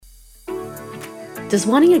Does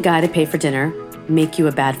wanting a guy to pay for dinner make you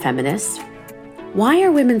a bad feminist? Why are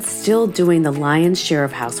women still doing the lion's share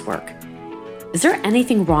of housework? Is there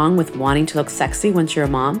anything wrong with wanting to look sexy once you're a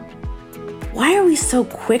mom? Why are we so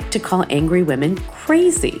quick to call angry women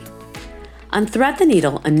crazy? On Thread the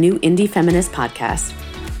Needle, a new indie feminist podcast,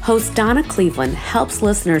 host Donna Cleveland helps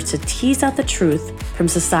listeners to tease out the truth from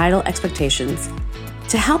societal expectations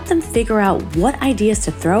to help them figure out what ideas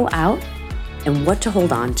to throw out and what to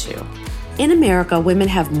hold on to. In America, women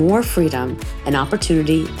have more freedom and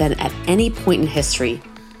opportunity than at any point in history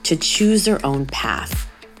to choose their own path.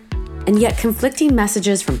 And yet conflicting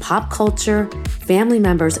messages from pop culture, family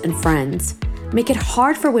members, and friends make it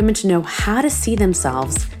hard for women to know how to see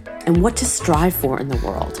themselves and what to strive for in the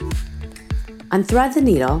world. On Thread the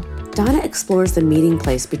Needle, Donna explores the meeting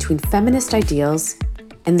place between feminist ideals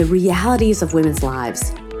and the realities of women's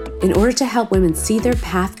lives in order to help women see their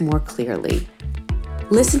path more clearly.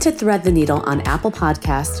 Listen to Thread the Needle on Apple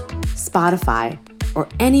Podcasts, Spotify, or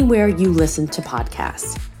anywhere you listen to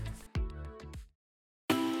podcasts.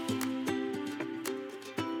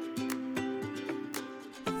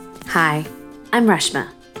 Hi, I'm Reshma.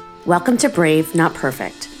 Welcome to Brave, Not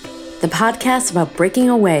Perfect, the podcast about breaking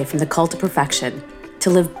away from the cult of perfection to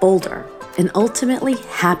live bolder and ultimately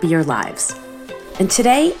happier lives. And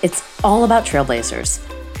today, it's all about trailblazers,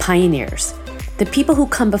 pioneers, the people who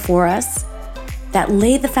come before us that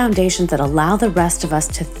lay the foundations that allow the rest of us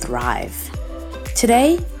to thrive.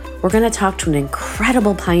 Today, we're going to talk to an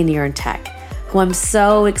incredible pioneer in tech who I'm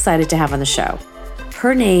so excited to have on the show.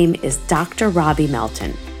 Her name is Dr. Robbie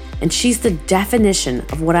Melton, and she's the definition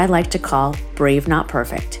of what I like to call brave, not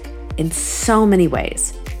perfect, in so many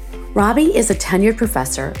ways. Robbie is a tenured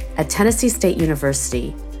professor at Tennessee State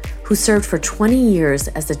University who served for 20 years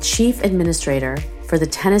as the chief administrator for the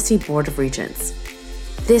Tennessee Board of Regents.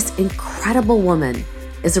 This incredible woman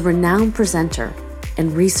is a renowned presenter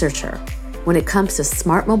and researcher when it comes to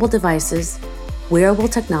smart mobile devices, wearable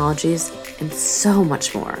technologies, and so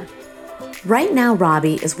much more. Right now,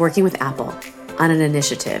 Robbie is working with Apple on an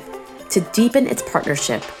initiative to deepen its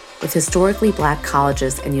partnership with historically Black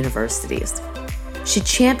colleges and universities. She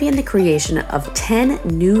championed the creation of 10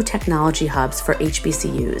 new technology hubs for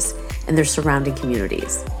HBCUs and their surrounding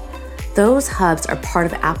communities. Those hubs are part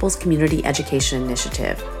of Apple's Community Education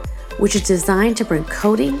Initiative, which is designed to bring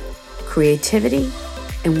coding, creativity,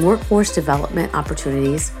 and workforce development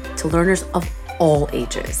opportunities to learners of all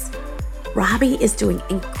ages. Robbie is doing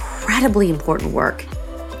incredibly important work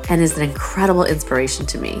and is an incredible inspiration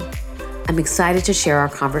to me. I'm excited to share our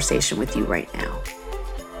conversation with you right now.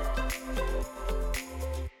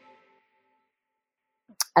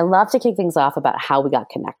 I love to kick things off about how we got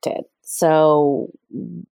connected. So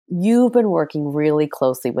you've been working really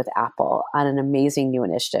closely with Apple on an amazing new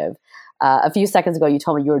initiative. A few seconds ago, you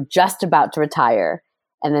told me you were just about to retire,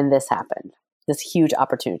 and then this happened. This huge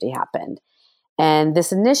opportunity happened. And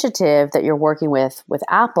this initiative that you're working with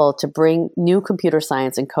Apple to bring new computer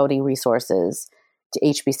science and coding resources to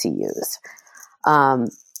HBCUs.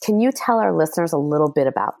 Can you tell our listeners a little bit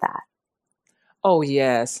about that? Oh,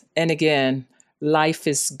 yes. And again, life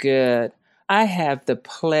is good. I have the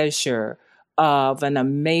pleasure of an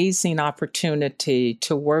amazing opportunity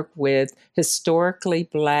to work with historically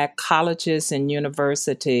Black colleges and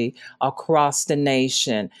universities across the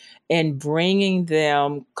nation and bringing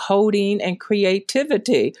them coding and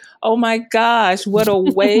creativity. Oh my gosh, what a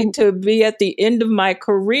way to be at the end of my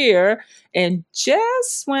career. And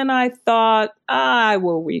just when I thought I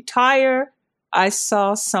will retire, I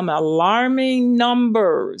saw some alarming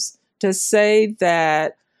numbers to say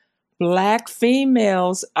that Black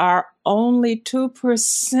females are only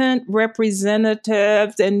 2%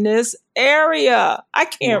 representative in this area. I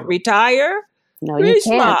can't retire. No, you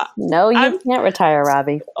can't. No, you can't retire,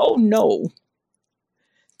 Robbie. Oh, no.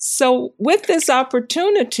 So with this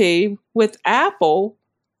opportunity with Apple,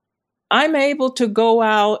 I'm able to go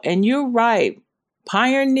out and you're right,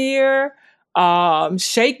 pioneer,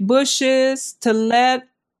 shake bushes to let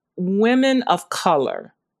women of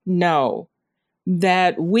color know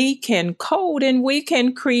that we can code and we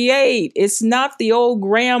can create. It's not the old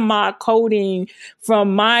grandma coding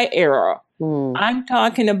from my era. I'm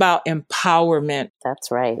talking about empowerment. That's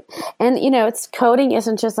right. And, it's coding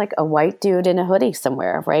isn't just like a white dude in a hoodie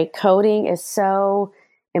somewhere, right? Coding is so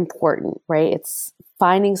important, right? It's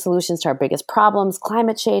finding solutions to our biggest problems,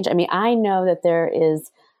 climate change. I mean, I know that there is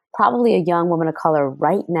probably a young woman of color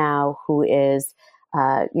right now who is,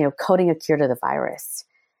 coding a cure to the virus.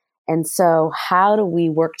 And so how do we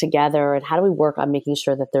work together and how do we work on making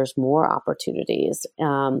sure that there's more opportunities?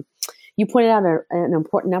 You pointed out an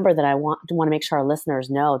important number that I want to make sure our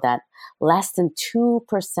listeners know, that less than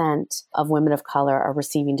 2% of women of color are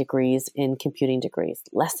receiving degrees in computing degrees.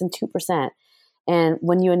 Less than 2%. And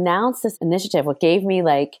when you announced this initiative, what gave me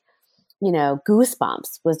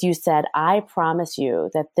goosebumps was you said, I promise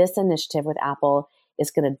you that this initiative with Apple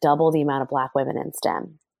is going to double the amount of Black women in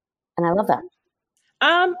STEM. And I love that.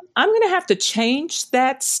 I'm going to have to change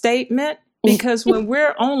that statement, because when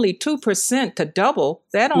we're only 2% to double,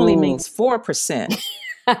 that only means 4%.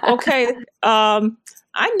 Okay. I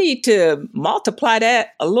need to multiply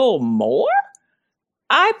that a little more.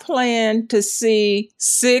 I plan to see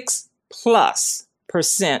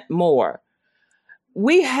 6+% more.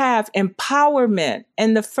 We have empowerment.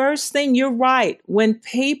 And the first thing, you're right, when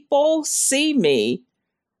people see me,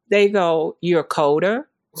 they go, you're a coder?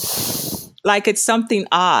 Like it's something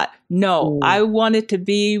odd. No, I want it to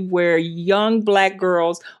be where young Black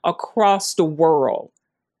girls across the world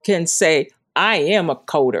can say, I am a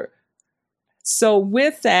coder. So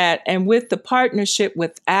with that, and with the partnership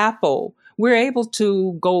with Apple, we're able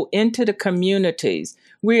to go into the communities.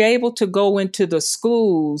 We're able to go into the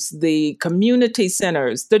schools, the community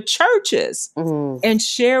centers, the churches, and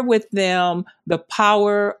share with them the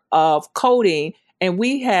power of coding. And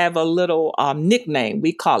we have a little nickname.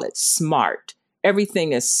 We call it SMART.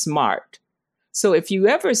 Everything is smart. So if you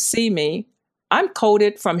ever see me, I'm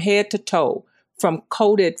coded from head to toe, from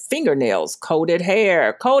coded fingernails, coded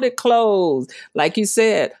hair, coded clothes. Like you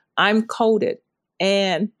said, I'm coded.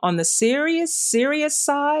 And on the serious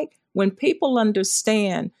side, when people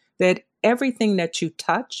understand that everything that you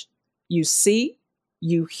touch, you see,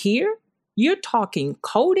 you hear, you're talking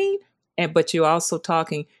coding, but you're also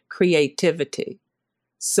talking creativity.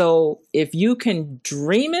 So if you can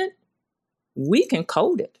dream it, we can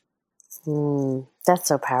code it. That's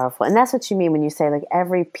so powerful. And that's what you mean when you say, like,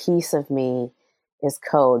 every piece of me is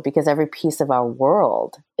code, because every piece of our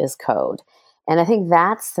world is code. And I think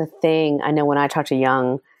that's the thing. I know when I talk to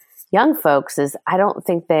young folks, is I don't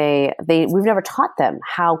think we've never taught them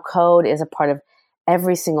how code is a part of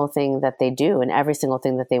every single thing that they do and every single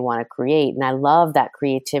thing that they want to create. And I love that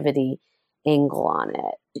creativity angle on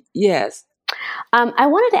it. Yes. I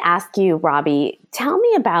wanted to ask you, Robbie, tell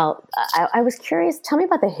me about, I was curious, tell me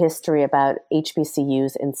about the history about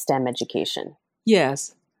HBCUs in STEM education.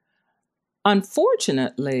 Yes.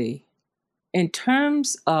 Unfortunately, in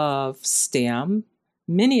terms of STEM,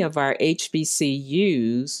 many of our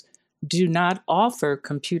HBCUs do not offer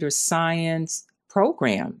computer science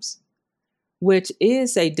programs, which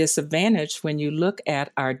is a disadvantage when you look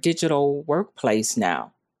at our digital workplace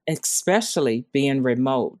now, especially being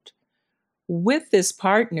remote. With this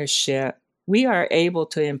partnership, we are able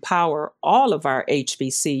to empower all of our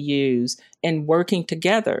HBCUs in working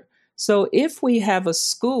together. So if we have a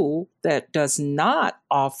school that does not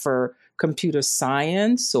offer computer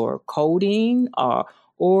science or coding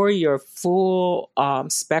or your full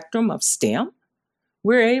spectrum of STEM,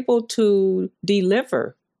 we're able to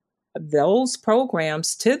deliver those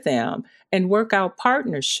programs to them and work out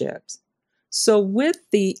partnerships. So with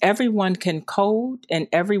the everyone can code and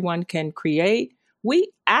everyone can create,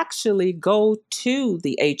 we actually go to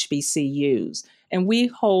the HBCUs and we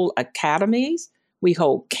hold academies, we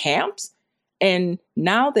hold camps. And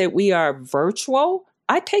now that we are virtual,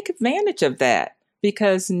 I take advantage of that,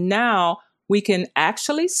 because now we can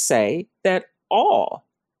actually say that all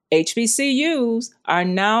HBCUs are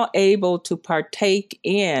now able to partake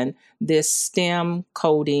in this STEM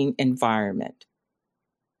coding environment.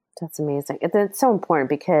 That's amazing. It's so important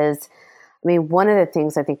because, I mean, one of the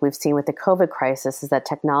things I think we've seen with the COVID crisis is that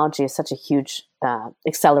technology is such a huge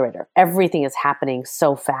accelerator. Everything is happening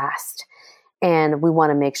so fast. And we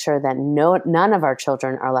want to make sure that none of our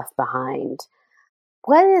children are left behind.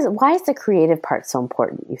 Why is the creative part so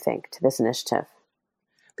important, you think, to this initiative?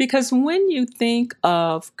 Because when you think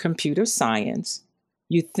of computer science,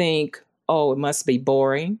 you think, oh, it must be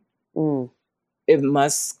boring. It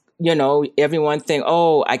must, everyone think,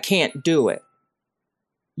 oh, I can't do it.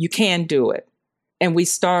 You can do it. And we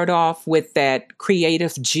start off with that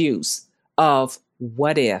creative juice of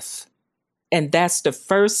what if? And that's the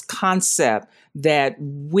first concept that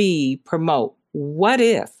we promote. What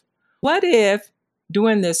if? What if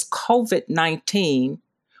during this COVID-19,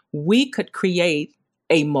 we could create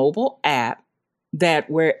a mobile app that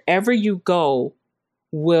wherever you go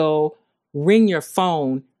will ring your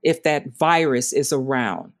phone if that virus is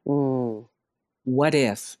around? What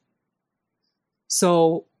if?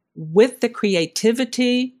 So with the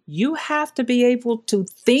creativity, you have to be able to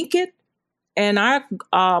think it. And our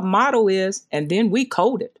motto is, and then we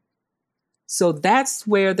code it. So that's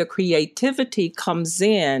where the creativity comes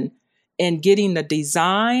in getting the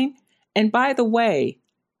design And by the way,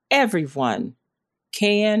 everyone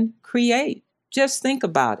can create. Just think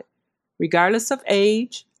about it, regardless of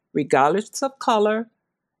age, regardless of color.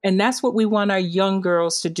 And that's what we want our young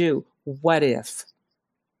girls to do. What if?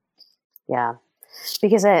 Yeah.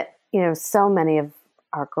 Because so many of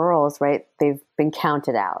our girls, right, they've been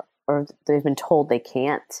counted out or they've been told they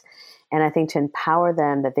can't. And I think to empower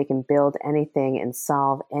them that they can build anything and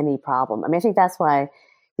solve any problem. I mean, I think that's why,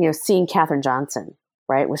 seeing Katherine Johnson,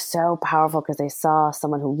 right, was so powerful because they saw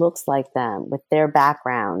someone who looks like them with their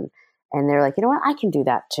background. And they're like, you know what, I can do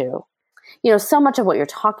that too. So much of what you're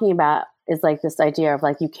talking about is like this idea of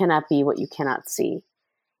like, you cannot be what you cannot see.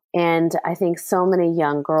 And I think so many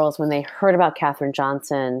young girls, when they heard about Katherine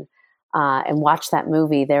Johnson and watched that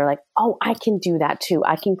movie, they're like, oh, I can do that too.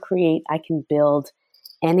 I can create, I can build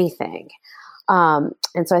anything. And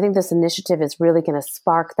so I think this initiative is really going to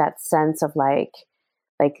spark that sense of like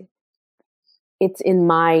it's in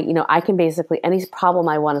my, I can basically, any problem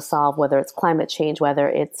I want to solve, whether it's climate change, whether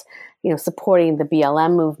it's, supporting the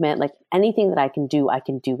BLM movement, like anything that I can do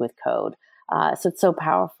with code. So it's so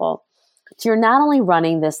powerful. So you're not only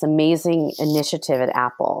running this amazing initiative at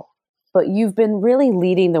Apple, but you've been really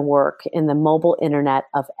leading the work in the mobile internet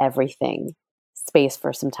of everything space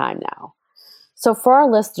for some time now. So for our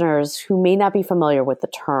listeners who may not be familiar with the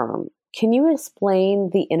term, can you explain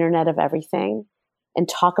the Internet of Everything and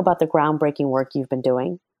talk about the groundbreaking work you've been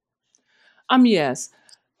doing? Yes.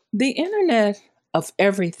 The Internet of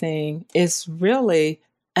Everything is really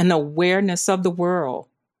an awareness of the world,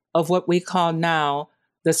 of what we call now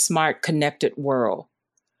the smart connected world.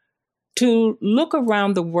 To look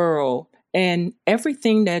around the world and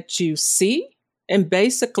everything that you see and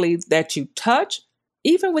basically that you touch,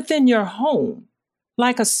 even within your home,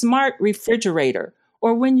 like a smart refrigerator,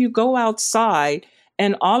 or when you go outside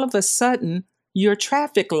and all of a sudden your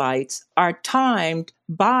traffic lights are timed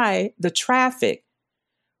by the traffic.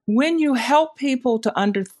 When you help people to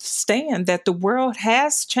understand that the world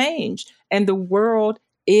has changed and the world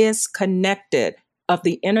is connected, of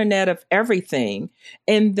the Internet of Everything,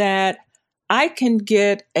 and that I can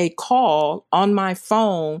get a call on my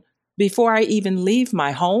phone before I even leave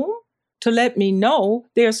my home to let me know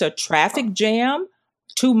there's a traffic jam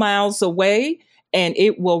 2 miles away and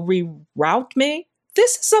it will reroute me.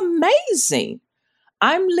 This is amazing.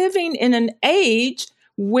 I'm living in an age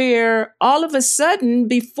where all of a sudden,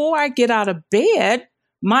 before I get out of bed,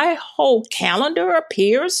 my whole calendar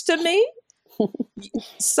appears to me.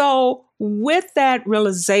 So, with that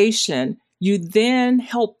realization, you then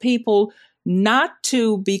help people not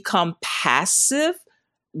to become passive,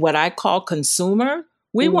 what I call consumer.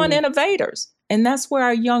 We want innovators. And that's where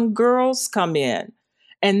our young girls come in.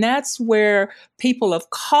 And that's where people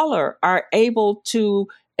of color are able to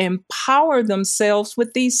empower themselves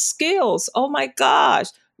with these skills. Oh my gosh,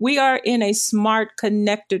 we are in a smart,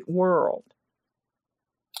 connected world.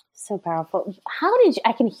 So powerful.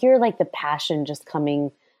 I can hear like the passion just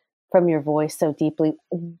coming from your voice so deeply.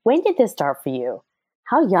 When did this start for you?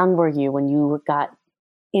 How young were you when you got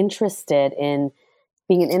interested in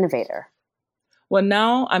being an innovator? Well,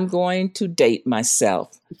 now I'm going to date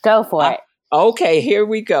myself. Go for it. Okay, here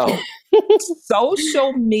we go.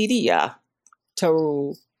 Social media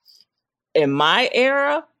in my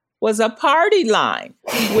era was a party line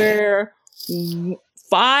where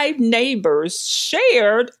 5 neighbors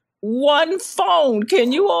shared one phone.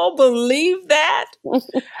 Can you all believe that?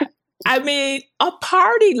 I mean, a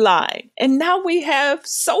party line. And now we have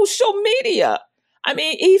social media. I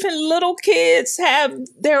mean, even little kids have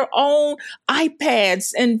their own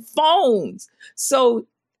iPads and phones. So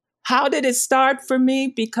how did it start for me?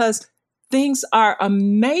 Because things are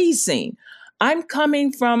amazing. I'm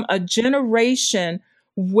coming from a generation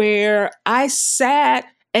where I sat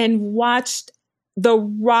and watched the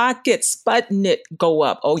rocket Sputnik go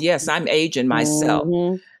up. Oh, yes, I'm aging myself.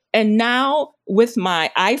 Mm-hmm. And now with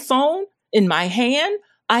my iPhone in my hand,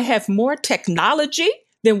 I have more technology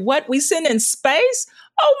than what we send in space.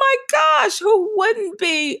 Oh my gosh, who wouldn't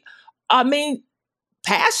be,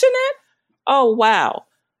 passionate? Oh, wow.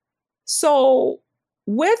 So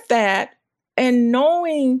with that, and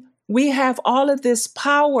knowing we have all of this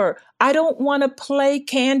power, I don't want to play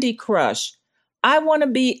Candy Crush. I want to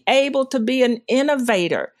be able to be an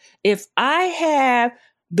innovator. If I have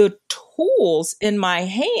the tools in my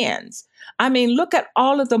hands, look at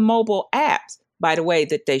all of the mobile apps, by the way,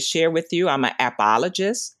 that they share with you. I'm an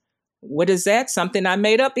appologist. What is that? Something I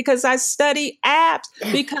made up because I study apps,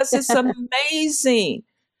 because it's amazing.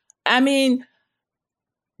 And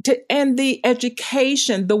the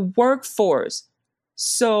education, the workforce.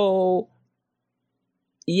 So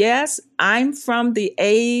yes, I'm from the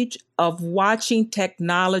age of watching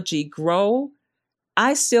technology grow.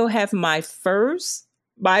 I still have my first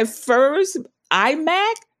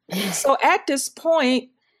iMac. So at this point,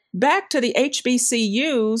 back to the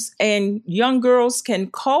HBCUs and young girls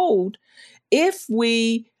can code. If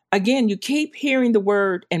we, again, you keep hearing the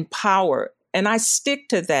word empower, and I stick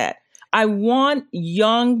to that. I want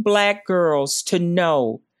young Black girls to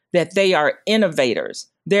know that they are innovators,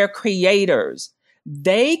 they're creators,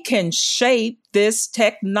 they can shape this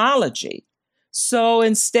technology. So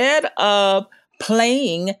instead of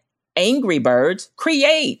playing Angry Birds,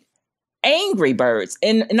 create Angry Birds.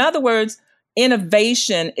 In other words,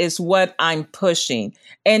 innovation is what I'm pushing.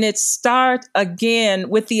 And it starts again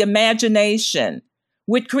with the imagination,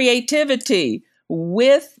 with creativity,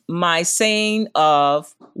 with my saying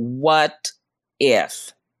of what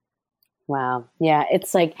if. Wow. Yeah.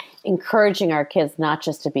 It's like encouraging our kids not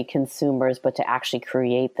just to be consumers, but to actually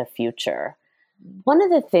create the future. One of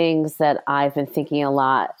the things that I've been thinking a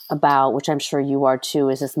lot about, which I'm sure you are too,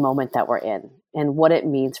 is this moment that we're in and what it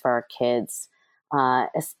means for our kids,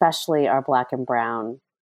 especially our Black and Brown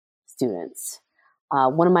students.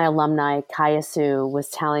 One of my alumni, Kaya Sue, was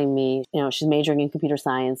telling me, she's majoring in computer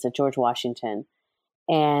science at George Washington.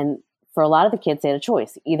 And for a lot of the kids, they had a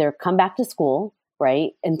choice: either come back to school,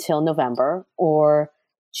 right, until November, or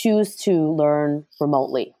choose to learn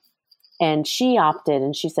remotely. And she opted,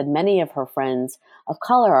 and she said many of her friends of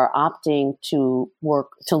color are opting to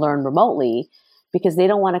learn remotely because they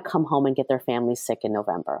don't want to come home and get their families sick in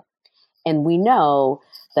November. And we know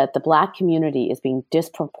that the Black community is being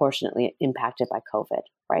disproportionately impacted by COVID,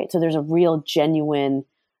 right? So there's a real genuine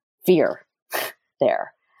fear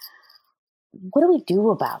there. What do we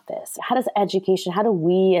do about this? How do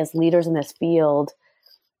we as leaders in this field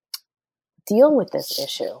deal with this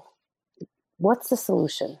issue? What's the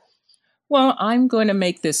solution? Well, I'm going to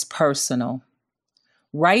make this personal.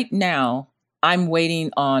 Right now, I'm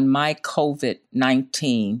waiting on my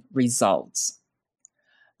COVID-19 results.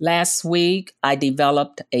 Last week, I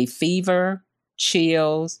developed a fever,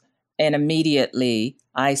 chills, and immediately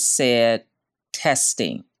I said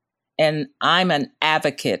testing. And I'm an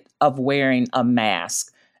advocate of wearing a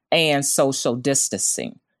mask and social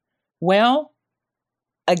distancing. Well,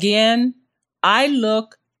 again, I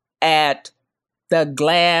look at the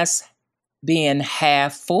glass being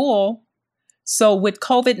half full. So with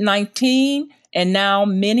COVID-19, and now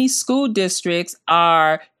many school districts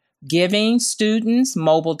are giving students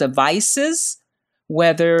mobile devices,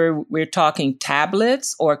 whether we're talking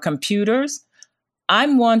tablets or computers.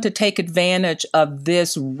 I'm one to take advantage of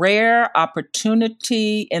this rare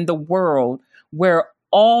opportunity in the world where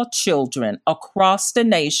all children across the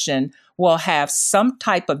nation will have some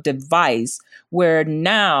type of device where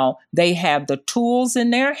now they have the tools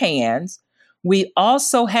in their hands. We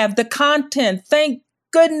also have the content. Thank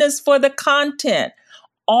goodness for the content.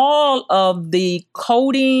 All of the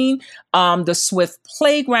coding, the Swift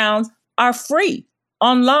playgrounds are free,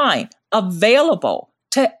 online, available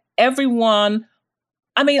to everyone.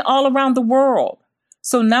 All around the world.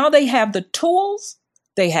 So now they have the tools,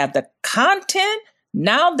 they have the content.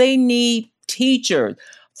 Now they need teachers,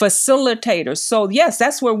 facilitators. So yes,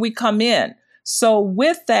 that's where we come in. So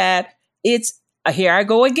with that, it's here I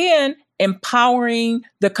go again, empowering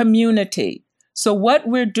the community. So what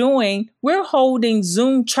we're doing, we're holding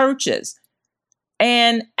Zoom churches.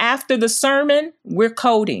 And after the sermon, we're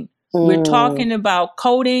coding. We're talking about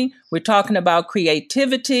coding. We're talking about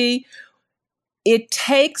creativity. It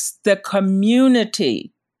takes the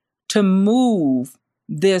community to move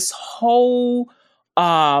this whole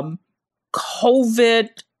COVID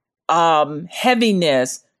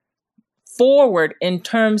heaviness forward in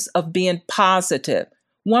terms of being positive.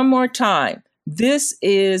 One more time, this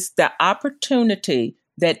is the opportunity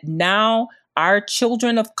that now our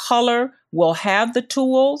children of color will have the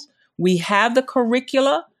tools. We have the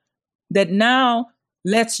curricula that now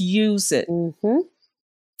let's use it. Mm-hmm.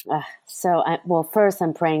 First,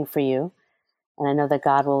 I'm praying for you, and I know that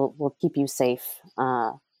God will keep you safe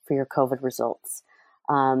for your COVID results.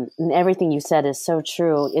 And everything you said is so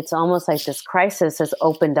true. It's almost like this crisis has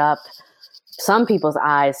opened up some people's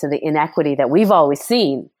eyes to the inequity that we've always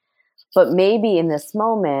seen. But maybe in this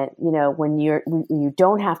moment, when you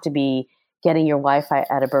don't have to be getting your Wi-Fi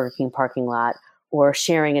at a Burger King parking lot or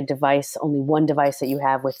sharing a device, only one device that you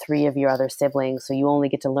have with 3 of your other siblings, so you only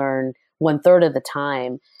get to learn 1/3 of the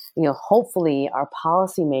time. Hopefully our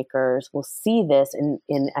policymakers will see this, and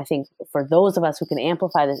I think for those of us who can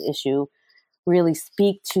amplify this issue, really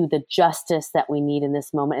speak to the justice that we need in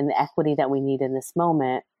this moment and the equity that we need in this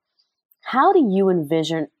moment. How do you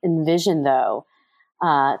envision though,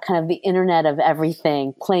 kind of the internet of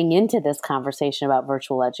everything playing into this conversation about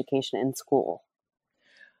virtual education in school?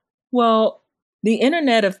 Well, the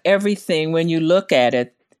internet of everything, when you look at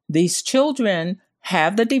it, these children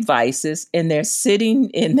have the devices and they're sitting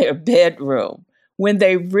in their bedroom. When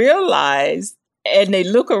they realize and they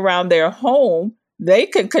look around their home, they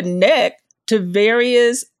can connect to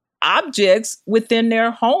various objects within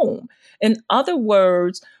their home. In other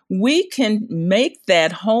words, we can make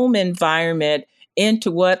that home environment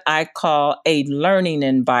into what I call a learning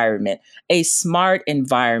environment, a smart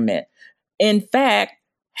environment. In fact,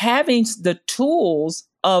 having the tools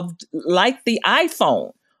of like the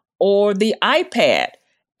iPhone or the iPad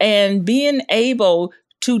and being able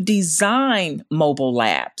to design mobile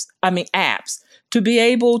apps, to be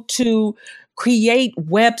able to create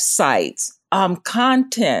websites,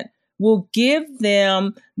 content will give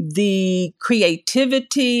them the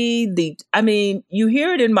creativity, you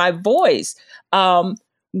hear it in my voice.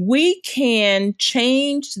 We can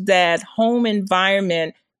change that home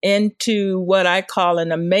environment into what I call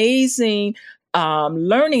an amazing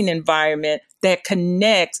learning environment that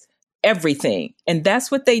connects everything. And that's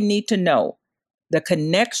what they need to know. The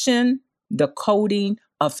connection, the coding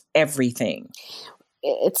of everything.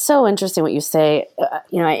 It's so interesting what you say.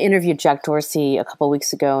 I interviewed Jack Dorsey a couple of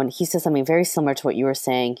weeks ago, and he said something very similar to what you were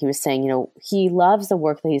saying. He was saying, he loves the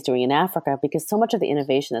work that he's doing in Africa because so much of the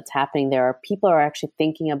innovation that's happening there, people are actually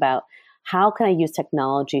thinking about how can I use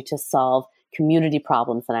technology to solve community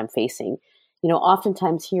problems that I'm facing.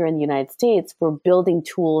 Oftentimes here in the United States, we're building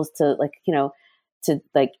tools to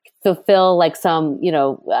fulfill some,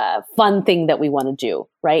 fun thing that we want to do,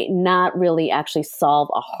 right? Not really actually solve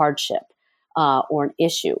a hardship. Or an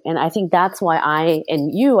issue. And I think that's why I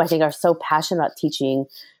think are so passionate about teaching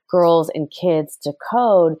girls and kids to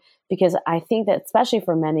code, because I think that especially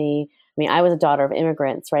for many, I was a daughter of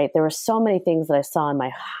immigrants, right? There were so many things that I saw in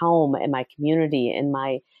my home, in my community, in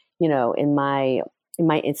my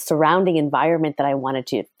surrounding environment that I wanted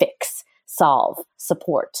to fix, solve,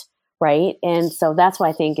 support. Right. And so that's why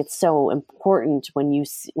I think it's so important when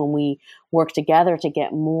we work together to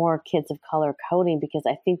get more kids of color coding, because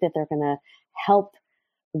I think that they're going to help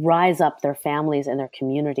rise up their families and their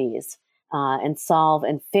communities and solve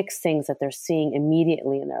and fix things that they're seeing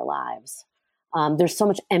immediately in their lives. There's so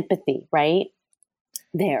much empathy, right,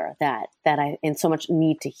 there and so much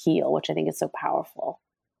need to heal, which I think is so powerful.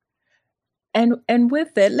 And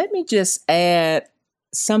with that, let me just add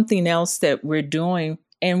something else that we're doing.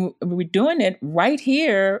 And we're doing it right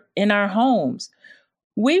here in our homes.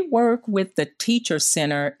 We work with the Teacher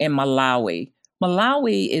Center in Malawi.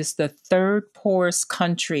 Malawi is the third poorest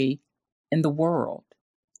country in the world.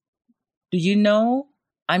 Do you know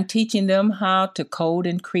I'm teaching them how to code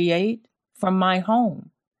and create from my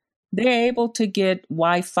home? They're able to get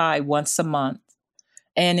Wi-Fi once a month.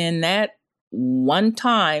 And in that one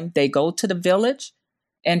time, they go to the village,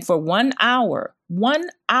 and for 1 hour,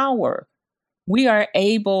 we are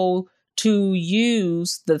able to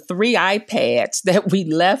use the 3 iPads that we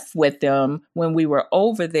left with them when we were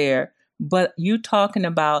over there. But you're talking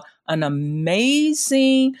about an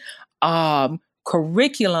amazing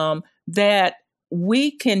curriculum that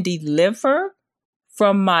we can deliver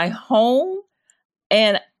from my home.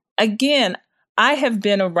 And again, I have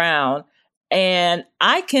been around and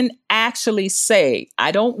I can actually say,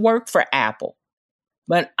 I don't work for Apple,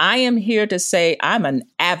 but I am here to say I'm an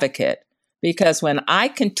advocate. Because when I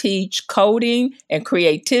can teach coding and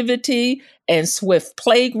creativity and Swift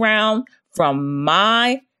Playground from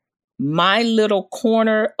my little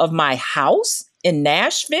corner of my house in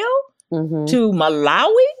Nashville to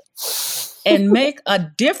Malawi and make a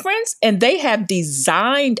difference, and they have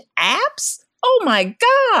designed apps, oh my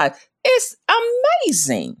God, it's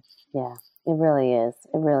amazing. Yeah, it really is.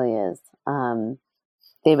 It really is.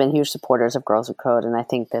 They've been huge supporters of Girls Who Code, and I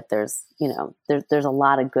think that there's a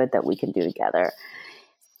lot of good that we can do together.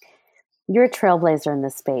 You're a trailblazer in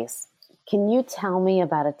this space. Can you tell me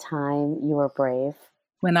about a time you were brave?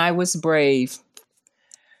 When I was brave,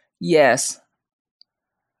 yes.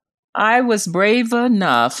 I was brave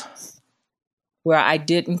enough where I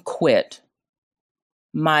didn't quit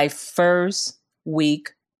my first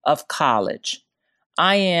week of college.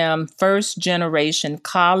 I am first generation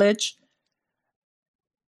college.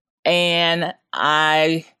 And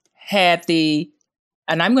I had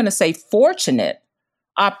and I'm going to say fortunate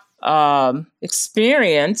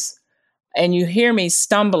experience, and you hear me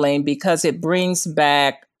stumbling because it brings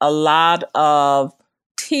back a lot of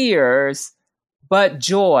tears, but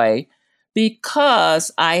joy,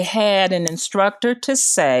 because I had an instructor to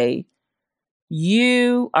say,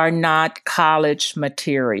 you are not college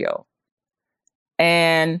material.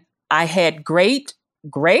 And I had great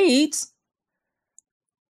grades.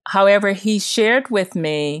 However, he shared with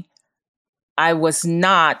me I was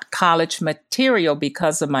not college material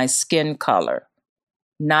because of my skin color,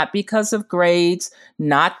 not because of grades,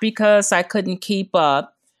 not because I couldn't keep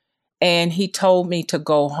up. And he told me to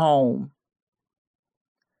go home.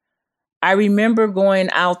 I remember going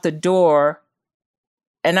out the door,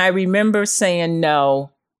 and I remember saying,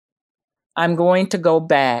 no, I'm going to go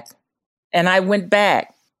back. And I went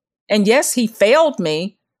back. And yes, he failed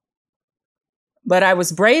me, but I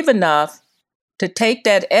was brave enough to take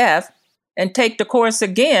that F and take the course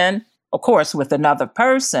again, of course, with another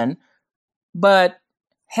person. But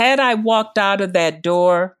had I walked out of that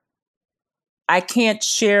door, I can't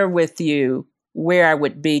share with you where I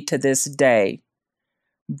would be to this day.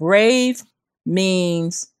 Brave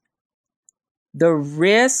means the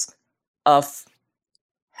risk of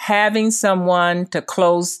having someone to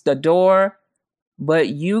close the door, but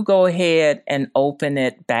you go ahead and open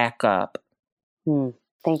it back up.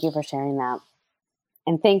 Thank you for sharing that.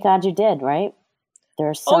 And thank God you did, right? There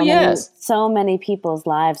are so many people's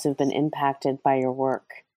lives who've been impacted by your work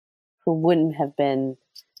who wouldn't have been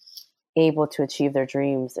able to achieve their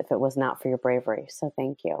dreams if it was not for your bravery. So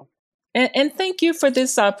thank you. And thank you for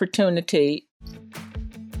this opportunity.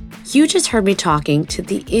 You just heard me talking to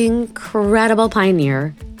the incredible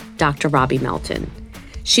pioneer, Dr. Robbie Melton.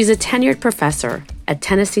 She's a tenured professor at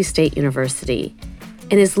Tennessee State University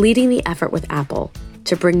and is leading the effort with Apple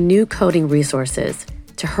to bring new coding resources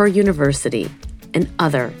to her university and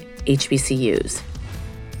other HBCUs.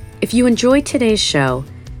 If you enjoyed today's show,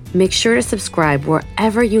 make sure to subscribe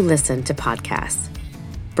wherever you listen to podcasts.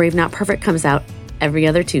 Brave Not Perfect comes out every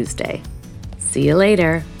other Tuesday. See you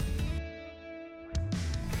later.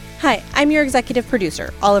 Hi, I'm your executive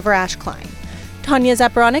producer, Oliver Ash Klein. Tanya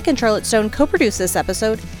Zaporonic and Charlotte Stone co-produced this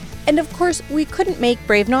episode. And of course, we couldn't make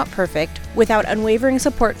Brave Not Perfect without unwavering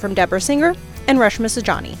support from Deborah Singer and Reshma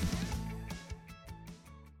Sajani.